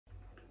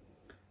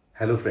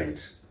Hello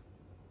friends,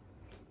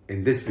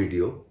 in this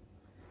video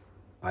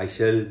I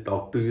shall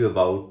talk to you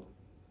about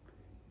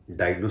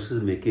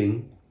diagnosis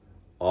making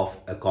of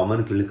a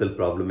common clinical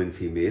problem in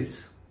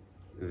females,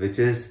 which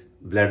is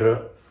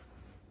bladder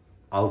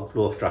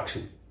outflow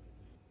obstruction.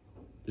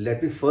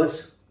 Let me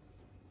first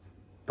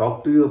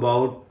talk to you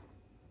about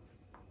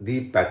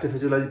the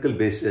pathophysiological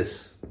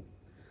basis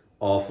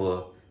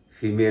of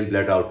female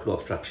bladder outflow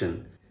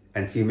obstruction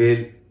and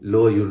female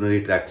lower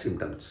urinary tract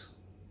symptoms.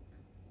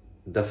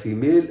 The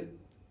female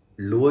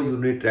lower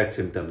urinary tract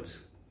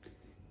symptoms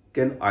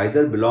can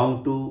either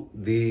belong to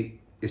the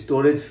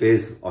storage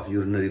phase of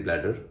urinary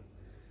bladder,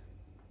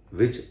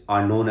 which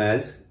are known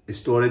as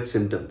storage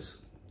symptoms,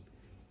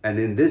 and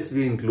in this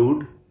we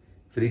include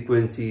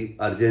frequency,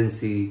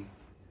 urgency,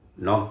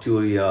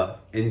 nocturia,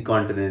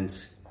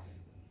 incontinence,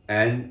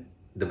 and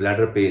the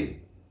bladder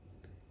pain,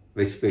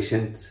 which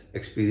patients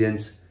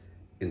experience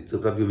in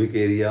suprapubic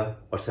area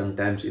or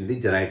sometimes in the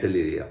genital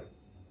area.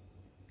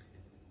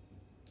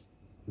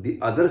 The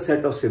other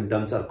set of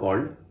symptoms are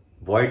called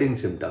voiding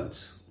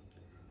symptoms,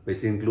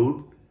 which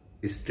include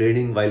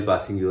straining while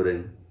passing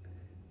urine,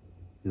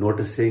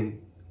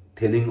 noticing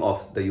thinning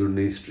of the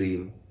urinary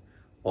stream,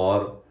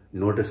 or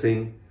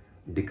noticing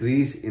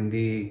decrease in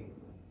the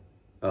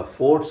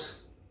force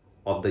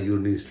of the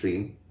urinary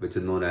stream, which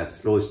is known as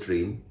slow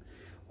stream,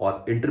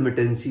 or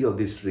intermittency of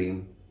the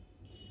stream,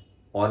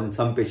 or in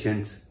some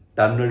patients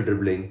terminal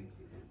dribbling,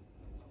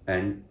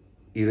 and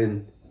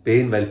even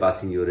pain while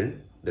passing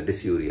urine, the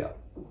dysuria.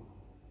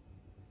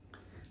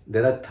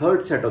 There are a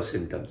third set of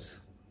symptoms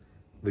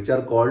which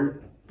are called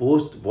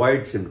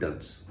post-void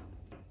symptoms,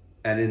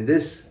 and in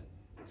this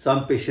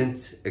some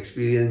patients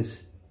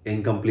experience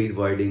incomplete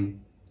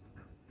voiding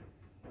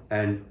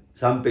and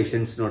some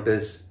patients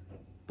notice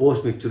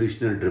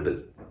post-micturational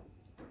dribble.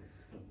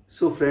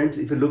 So friends,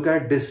 if you look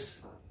at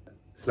this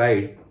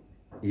slide,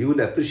 you will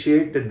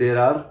appreciate that there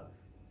are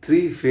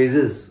three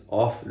phases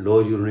of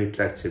lower urinary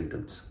tract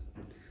symptoms.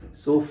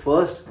 So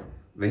first,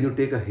 when you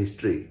take a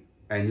history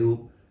and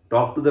you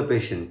talk to the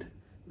patient,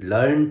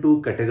 learn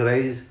to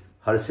categorize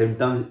her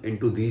symptoms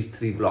into these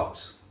three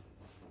blocks.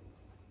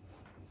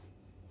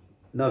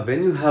 Now,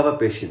 when you have a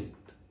patient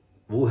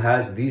who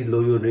has these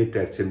low urinary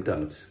tract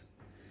symptoms,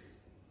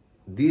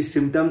 these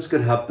symptoms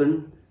can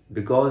happen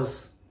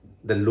because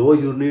the lower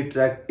urinary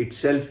tract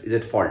itself is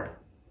at fault.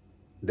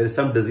 There is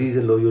some disease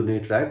in lower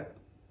urinary tract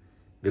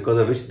because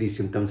of which these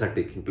symptoms are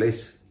taking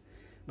place.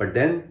 But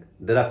then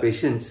there are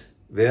patients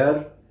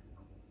where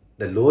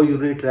the lower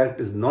urinary tract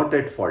is not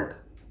at fault,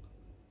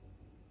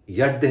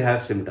 yet they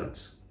have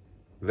symptoms.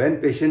 When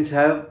patients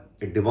have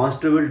a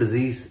demonstrable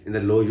disease in the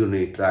lower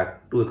urinary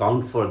tract to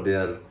account for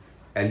their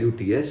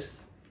LUTS,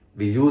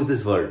 we use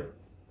this word,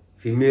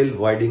 female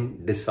voiding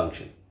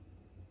dysfunction.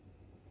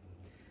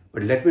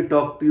 But let me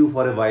talk to you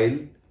for a while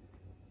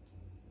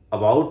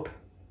about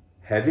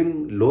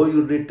having low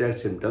urinary tract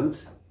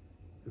symptoms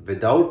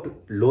without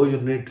low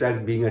urinary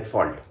tract being at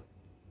fault.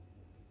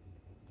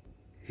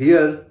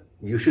 Here,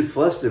 you should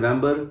first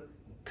remember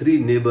three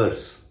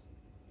neighbors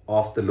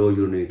of the low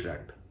urinary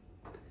tract,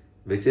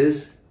 which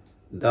is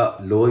the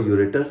lower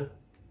ureter,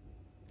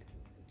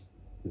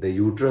 the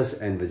uterus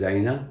and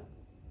vagina,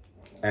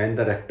 and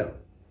the rectum.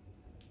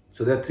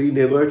 So there are three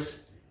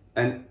neighbors,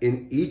 and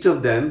in each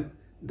of them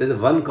there is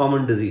one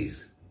common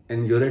disease.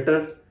 In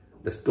ureter,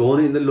 the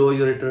stone in the lower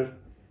ureter;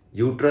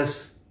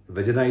 uterus,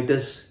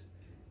 vaginitis;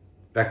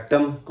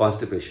 rectum,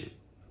 constipation.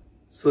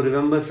 So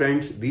remember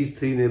friends, these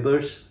three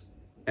neighbors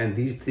and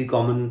these three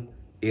common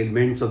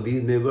ailments of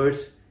these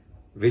neighbors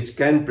which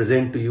can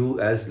present to you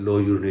as low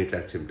urinary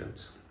tract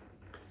symptoms.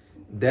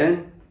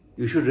 Then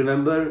you should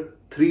remember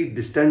three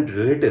distant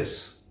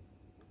relatives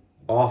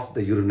of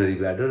the urinary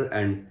bladder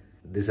and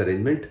this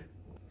arrangement.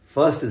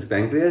 First is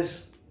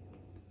pancreas,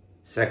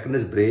 second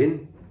is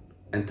brain,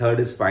 and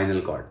third is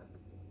spinal cord.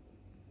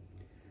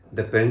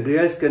 The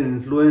pancreas can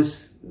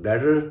influence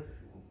bladder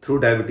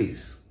through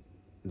diabetes.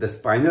 The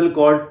spinal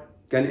cord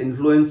can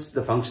influence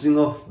the functioning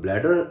of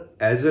bladder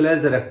as well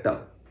as the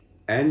rectum,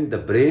 and the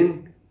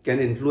brain can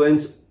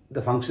influence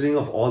the functioning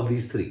of all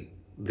these three: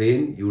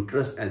 brain,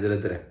 uterus, as well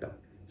as the rectum.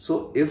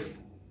 So if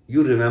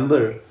you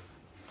remember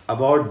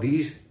about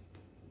these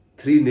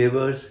three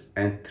neighbors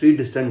and three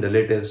distant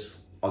relatives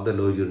of the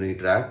lower urinary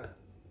tract,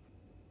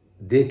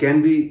 they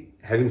can be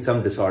having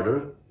some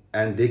disorder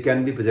and they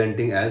can be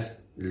presenting as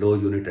low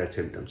urinary tract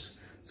symptoms.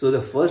 So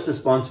the first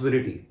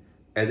responsibility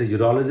as a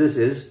urologist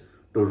is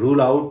to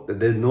rule out that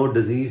there is no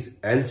disease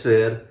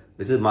elsewhere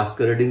which is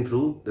masquerading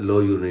through the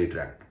lower urinary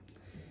tract.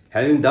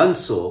 Having done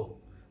so,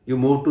 you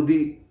move to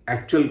the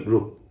actual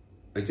group,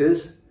 which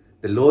is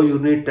the lower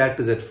urinary tract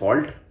is at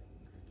fault,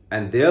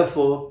 and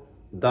therefore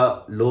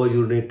the lower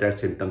urinary tract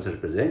symptoms are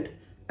present,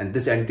 and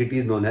this entity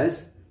is known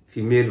as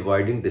female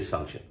voiding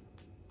dysfunction.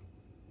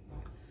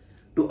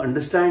 To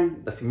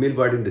understand the female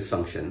voiding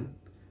dysfunction,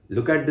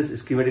 look at this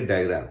schematic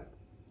diagram.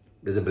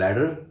 There's a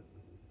bladder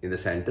in the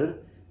center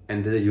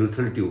and there's a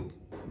urethral tube.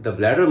 The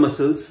bladder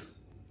muscles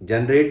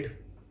generate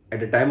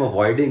at a time of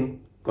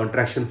voiding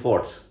contraction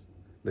force,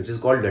 which is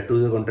called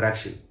detrusor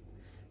contraction.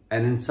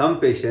 And in some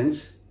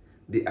patients,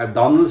 the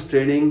abdominal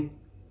straining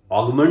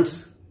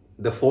augments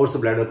the force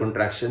of bladder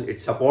contraction.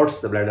 It supports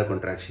the bladder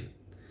contraction.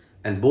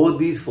 And both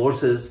these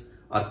forces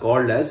are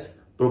called as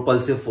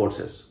propulsive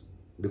forces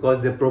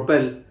because they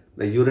propel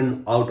the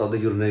urine out of the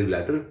urinary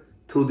bladder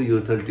through the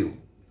urethral tube.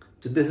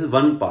 So this is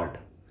one part.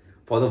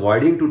 For the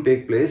voiding to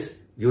take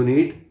place, you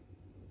need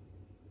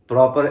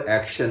proper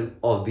action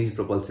of these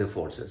propulsive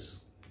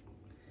forces.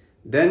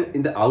 Then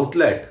in the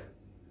outlet,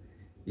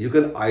 you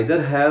can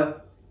either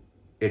have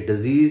a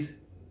disease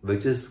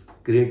which is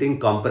creating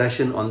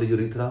compression on the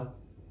urethra.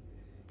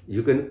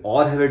 You can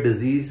or have a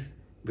disease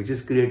which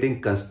is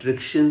creating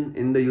constriction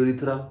in the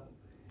urethra.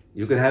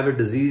 You can have a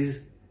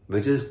disease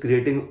which is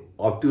creating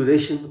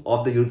obturation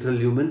of the urethral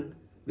lumen,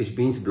 which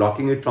means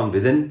blocking it from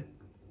within.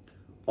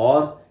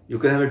 Or you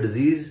can have a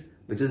disease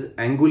which is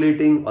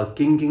angulating or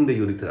kinking the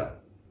urethra,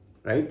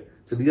 right?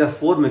 So these are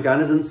four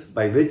mechanisms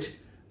by which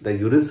the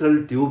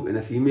urethral tube in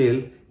a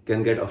female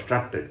can get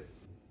obstructed.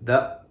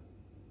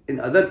 In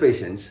other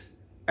patients,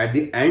 at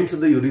the ends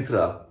of the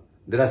urethra,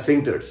 there are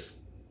sphincters.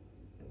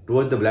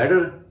 Towards the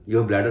bladder, you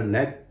have bladder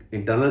neck,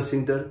 internal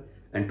sphincter,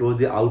 and towards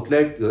the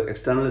outlet, you have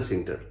external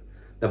sphincter.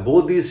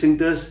 Both these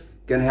sphincters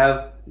can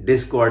have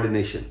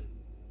discoordination,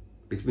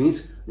 which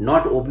means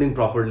not opening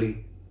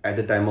properly at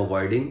the time of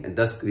voiding and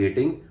thus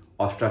creating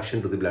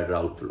obstruction to the bladder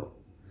outflow.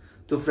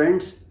 So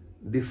friends,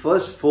 the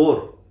first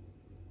four,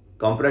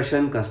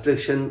 compression,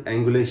 constriction,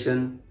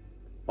 angulation,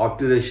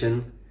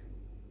 obturation,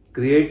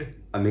 create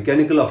a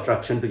mechanical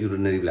obstruction to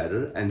urinary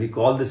bladder, and we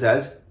call this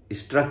as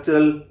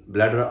structural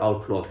bladder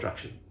outflow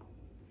obstruction.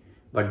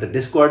 But the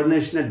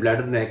discoordination at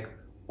bladder neck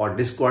or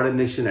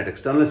discoordination at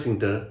external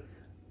sphincter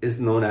is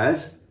known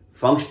as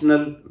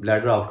functional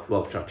bladder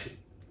outflow obstruction.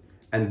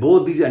 And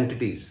both these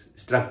entities,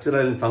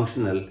 structural and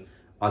functional,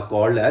 are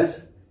called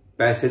as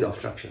passage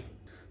obstruction.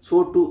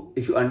 So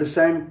if you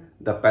understand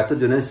the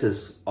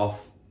pathogenesis of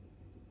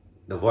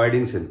the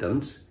voiding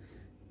symptoms,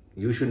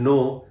 you should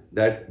know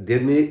that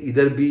there may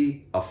either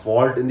be a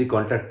fault in the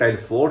contractile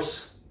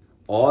force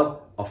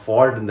or a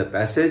fault in the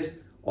passage,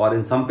 or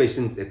in some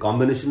patients a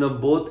combination of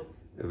both,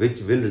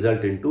 which will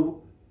result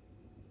into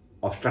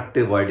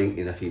obstructive voiding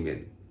in a female.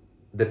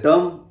 The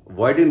term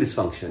voiding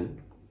dysfunction,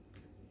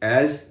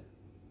 as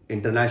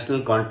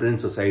International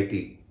Continence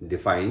Society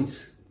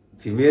defines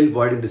female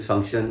voiding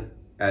dysfunction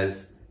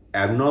as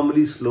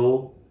abnormally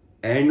slow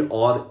and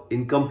or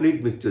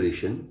incomplete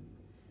micturition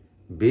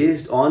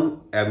based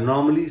on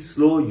abnormally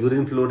slow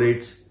urine flow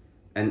rates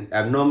and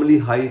abnormally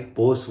high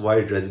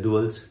post-void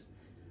residuals,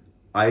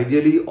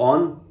 ideally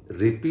on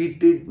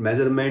repeated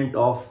measurement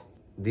of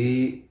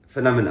the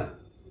phenomena.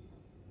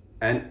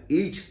 And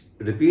each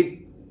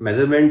repeat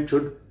measurement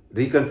should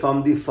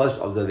reconfirm the first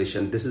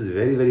observation. This is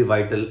very, very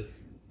vital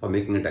for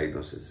making a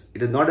diagnosis.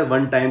 It is not a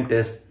one-time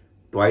test,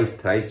 twice,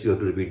 thrice you have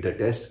to repeat the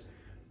test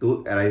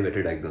to arrive at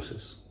a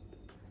diagnosis.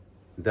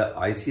 The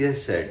ICS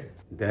said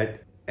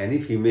that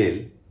any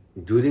female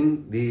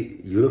during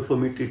the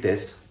uroflowmetry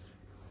test,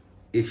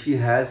 if she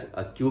has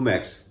a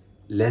Qmax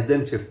less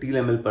than 50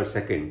 ml per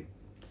second,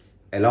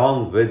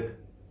 along with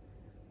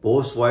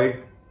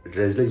post-void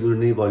residual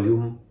urinary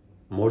volume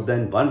more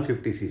than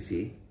 150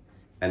 cc,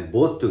 and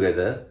both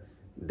together,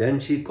 then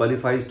she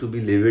qualifies to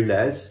be labeled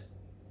as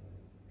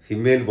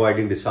female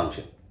voiding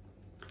dysfunction.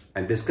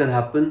 And this can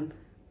happen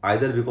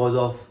either because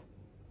of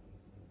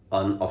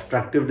an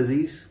obstructive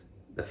disease,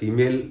 the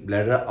female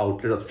bladder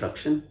outlet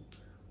obstruction,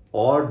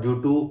 or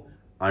due to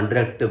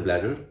underactive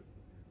bladder,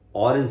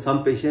 or in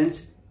some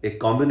patients a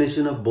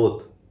combination of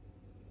both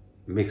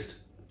mixed,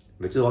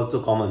 which is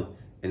also common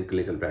in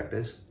clinical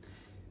practice.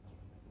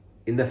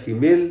 In the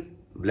female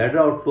bladder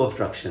outflow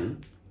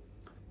obstruction,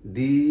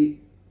 the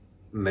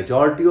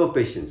majority of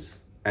patients,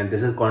 and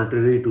this is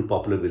contrary to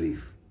popular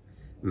belief,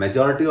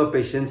 majority of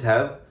patients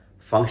have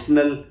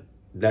functional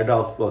bladder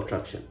outflow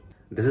obstruction.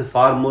 This is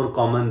far more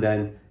common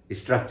than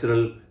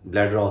structural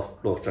bladder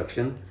outflow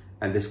obstruction,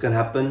 and this can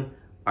happen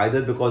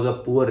either because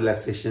of poor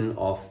relaxation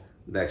of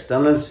the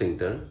external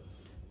sphincter,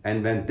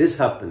 and when this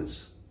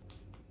happens,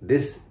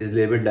 this is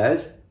labeled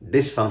as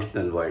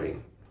dysfunctional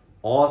voiding.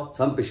 Or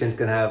some patients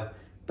can have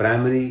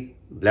primary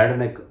bladder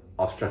neck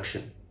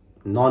obstruction,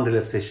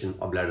 non-relaxation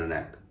of bladder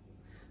neck,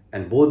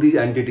 and both these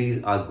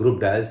entities are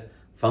grouped as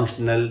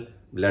functional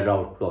bladder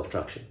outflow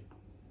obstruction.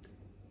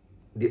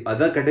 The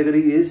other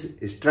category is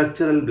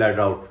structural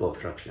bladder outflow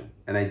obstruction,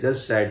 and I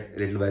just said a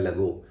little while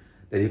ago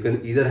that you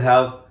can either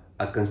have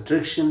a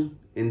constriction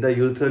in the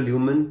urethral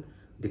lumen,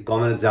 the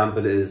common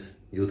example is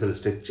urethral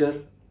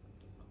stricture,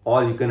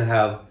 or you can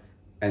have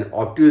an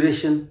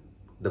obturation,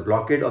 the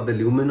blockade of the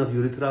lumen of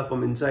urethra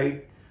from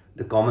inside.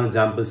 The common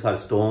examples are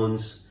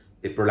stones,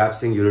 a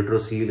prolapsing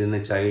ureterocele in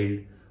a child,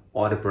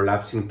 or a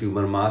prolapsing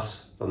tumor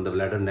mass from the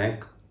bladder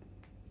neck.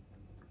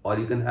 Or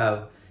you can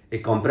have a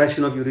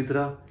compression of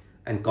urethra,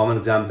 and common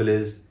example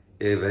is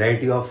a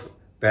variety of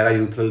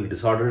paraurethral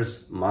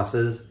disorders,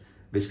 masses,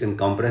 which can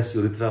compress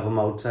urethra from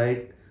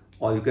outside.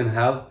 Or you can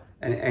have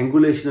an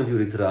angulation of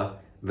urethra,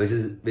 which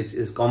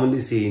is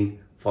commonly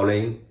seen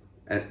following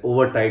an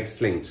over-tight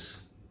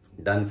slings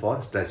done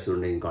for stress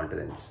urinary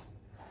incontinence.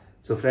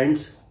 So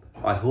friends,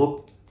 I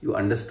hope you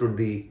understood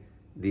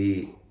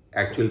the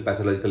actual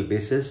pathological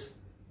basis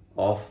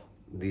of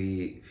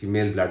the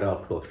female bladder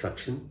outflow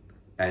obstruction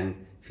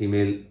and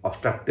female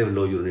obstructive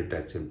low urinary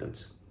tract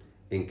symptoms.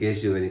 In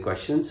case you have any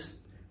questions,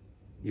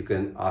 you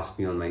can ask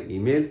me on my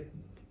email,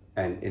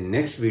 and in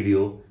next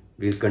video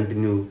we'll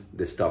continue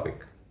this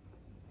topic.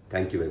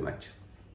 Thank you very much.